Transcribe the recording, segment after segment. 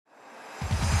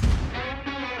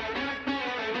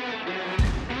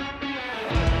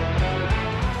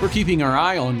We're keeping our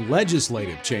eye on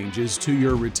legislative changes to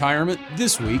your retirement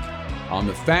this week on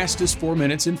the fastest 4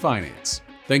 minutes in finance.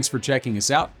 Thanks for checking us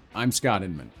out. I'm Scott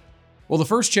Inman. Well, the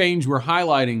first change we're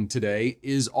highlighting today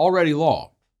is already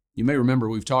law. You may remember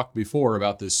we've talked before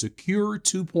about the Secure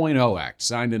 2.0 Act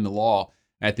signed into law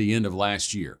at the end of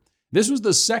last year. This was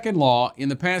the second law in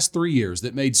the past 3 years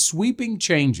that made sweeping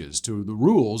changes to the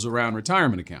rules around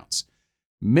retirement accounts.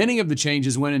 Many of the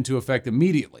changes went into effect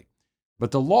immediately, but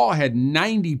the law had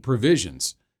 90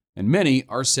 provisions, and many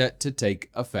are set to take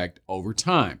effect over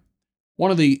time. One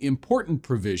of the important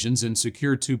provisions in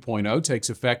Secure 2.0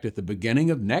 takes effect at the beginning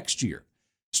of next year.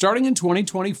 Starting in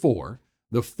 2024,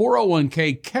 the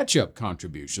 401k catch-up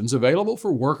contributions available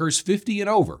for workers 50 and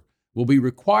over will be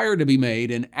required to be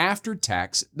made in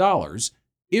after-tax dollars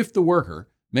if the worker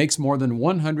makes more than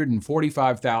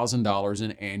 $145,000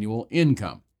 in annual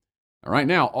income. Right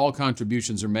now, all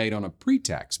contributions are made on a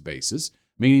pre-tax basis,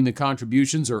 meaning the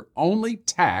contributions are only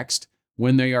taxed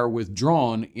when they are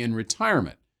withdrawn in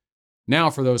retirement. Now,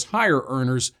 for those higher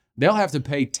earners, they'll have to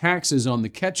pay taxes on the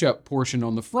catch-up portion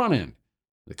on the front end.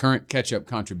 The current catch-up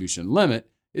contribution limit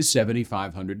is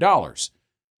 $7,500.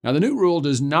 Now, the new rule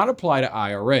does not apply to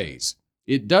IRAs.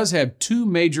 It does have two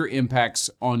major impacts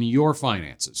on your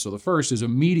finances. So the first is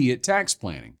immediate tax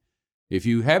planning. If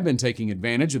you have been taking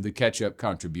advantage of the catch-up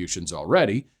contributions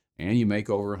already, and you make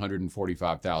over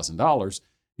 $145,000,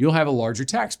 you'll have a larger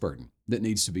tax burden that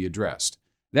needs to be addressed.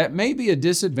 That may be a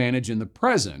disadvantage in the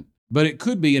present, but it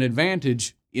could be an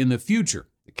advantage in the future.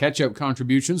 The catch-up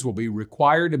contributions will be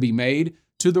required to be made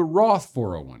to the Roth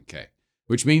 401k,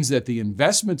 which means that the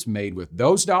investments made with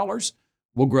those dollars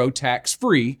will grow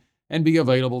tax-free and be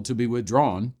available to be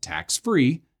withdrawn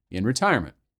tax-free in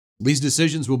retirement. These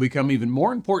decisions will become even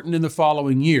more important in the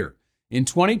following year. In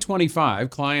 2025,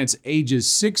 clients ages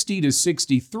 60 to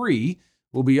 63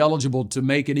 will be eligible to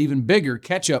make an even bigger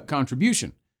catch-up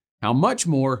contribution. How much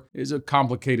more is a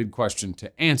complicated question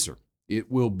to answer. It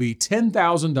will be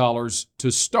 $10,000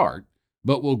 to start,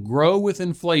 but will grow with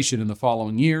inflation in the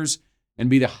following years and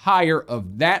be the higher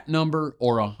of that number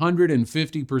or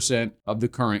 150% of the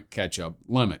current catch-up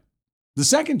limit. The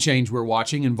second change we're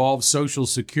watching involves Social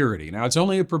Security. Now, it's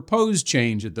only a proposed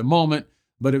change at the moment,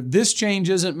 but if this change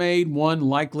isn't made, one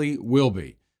likely will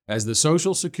be, as the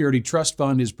Social Security Trust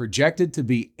Fund is projected to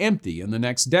be empty in the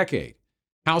next decade.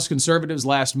 House conservatives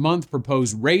last month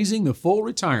proposed raising the full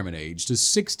retirement age to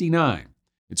 69.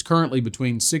 It's currently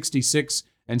between 66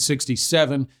 and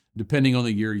 67, depending on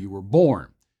the year you were born.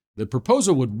 The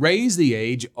proposal would raise the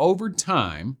age over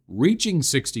time, reaching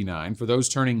 69 for those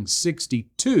turning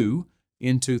 62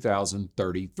 in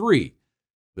 2033.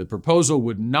 The proposal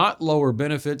would not lower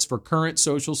benefits for current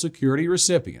Social Security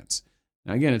recipients.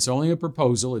 Now, again, it's only a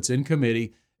proposal, it's in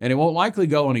committee, and it won't likely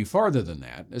go any farther than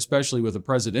that, especially with a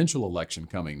presidential election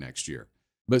coming next year.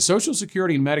 But Social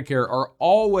Security and Medicare are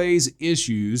always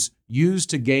issues used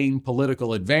to gain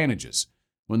political advantages.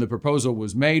 When the proposal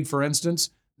was made, for instance,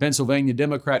 Pennsylvania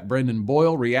Democrat Brendan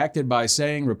Boyle reacted by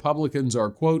saying Republicans are,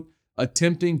 quote,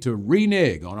 attempting to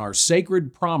renege on our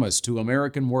sacred promise to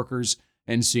American workers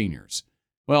and seniors.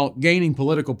 Well, gaining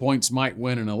political points might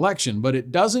win an election, but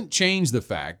it doesn't change the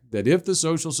fact that if the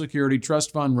Social Security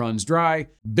Trust Fund runs dry,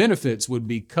 benefits would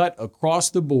be cut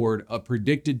across the board a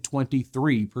predicted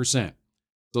 23%.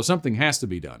 So something has to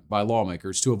be done by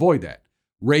lawmakers to avoid that.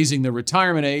 Raising the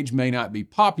retirement age may not be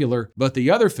popular, but the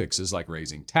other fixes like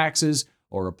raising taxes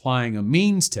or applying a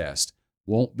means test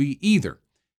won't be either.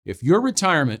 If your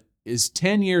retirement is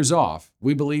 10 years off,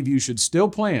 we believe you should still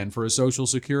plan for a Social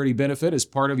Security benefit as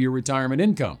part of your retirement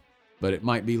income, but it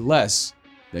might be less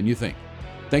than you think.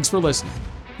 Thanks for listening.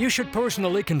 You should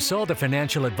personally consult a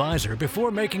financial advisor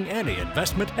before making any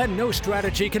investment, and no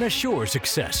strategy can assure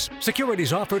success.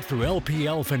 Securities offered through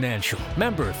LPL Financial.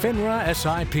 Member FINRA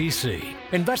SIPC.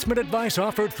 Investment advice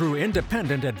offered through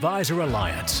Independent Advisor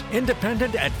Alliance.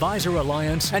 Independent Advisor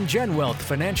Alliance and GenWealth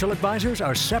Financial Advisors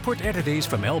are separate entities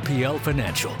from LPL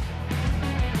Financial.